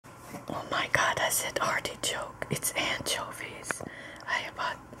Oh my god, I said artichoke. It's anchovies.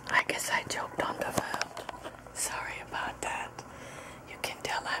 I guess I joked on the word. Sorry about that. You can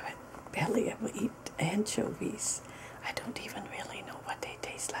tell I barely ever eat anchovies. I don't even really know what they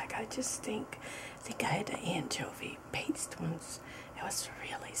taste like. I just think I had an anchovy paste once. It was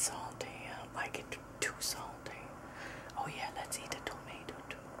really salty. I don't like it too salty. Oh yeah, let's eat a tomato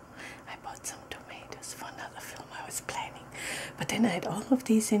too. I bought some tomatoes for another film I was planning. But then I had all of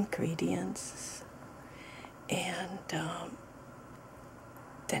these ingredients, and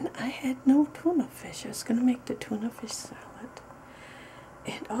then I had no tuna fish. I was going to make the tuna fish salad.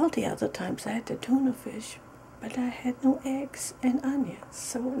 And all the other times I had the tuna fish, but I had no eggs and onions.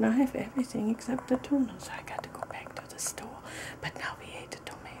 So now I have everything except the tuna. So I got to go back to the store. But now we ate the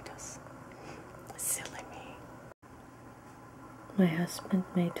tomatoes. Silly me. My husband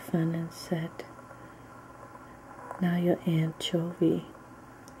made fun and said, "Now you're anchovy."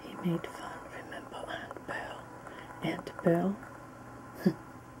 He made fun. Remember Aunt Pearl? Aunt Pearl?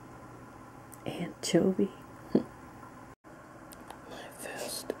 Anchovy. My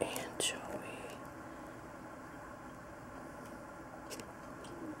first anchovy.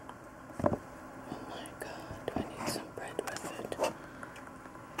 Oh my god, do I need some bread with it?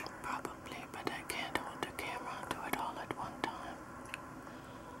 Probably, but I can't hold the camera and do it all at one time.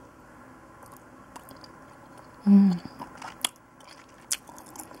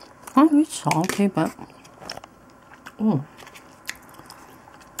 Oh, it's salty, but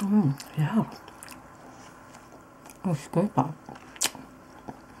yeah. It's good, but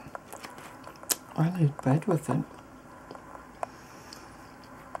I need bread with it.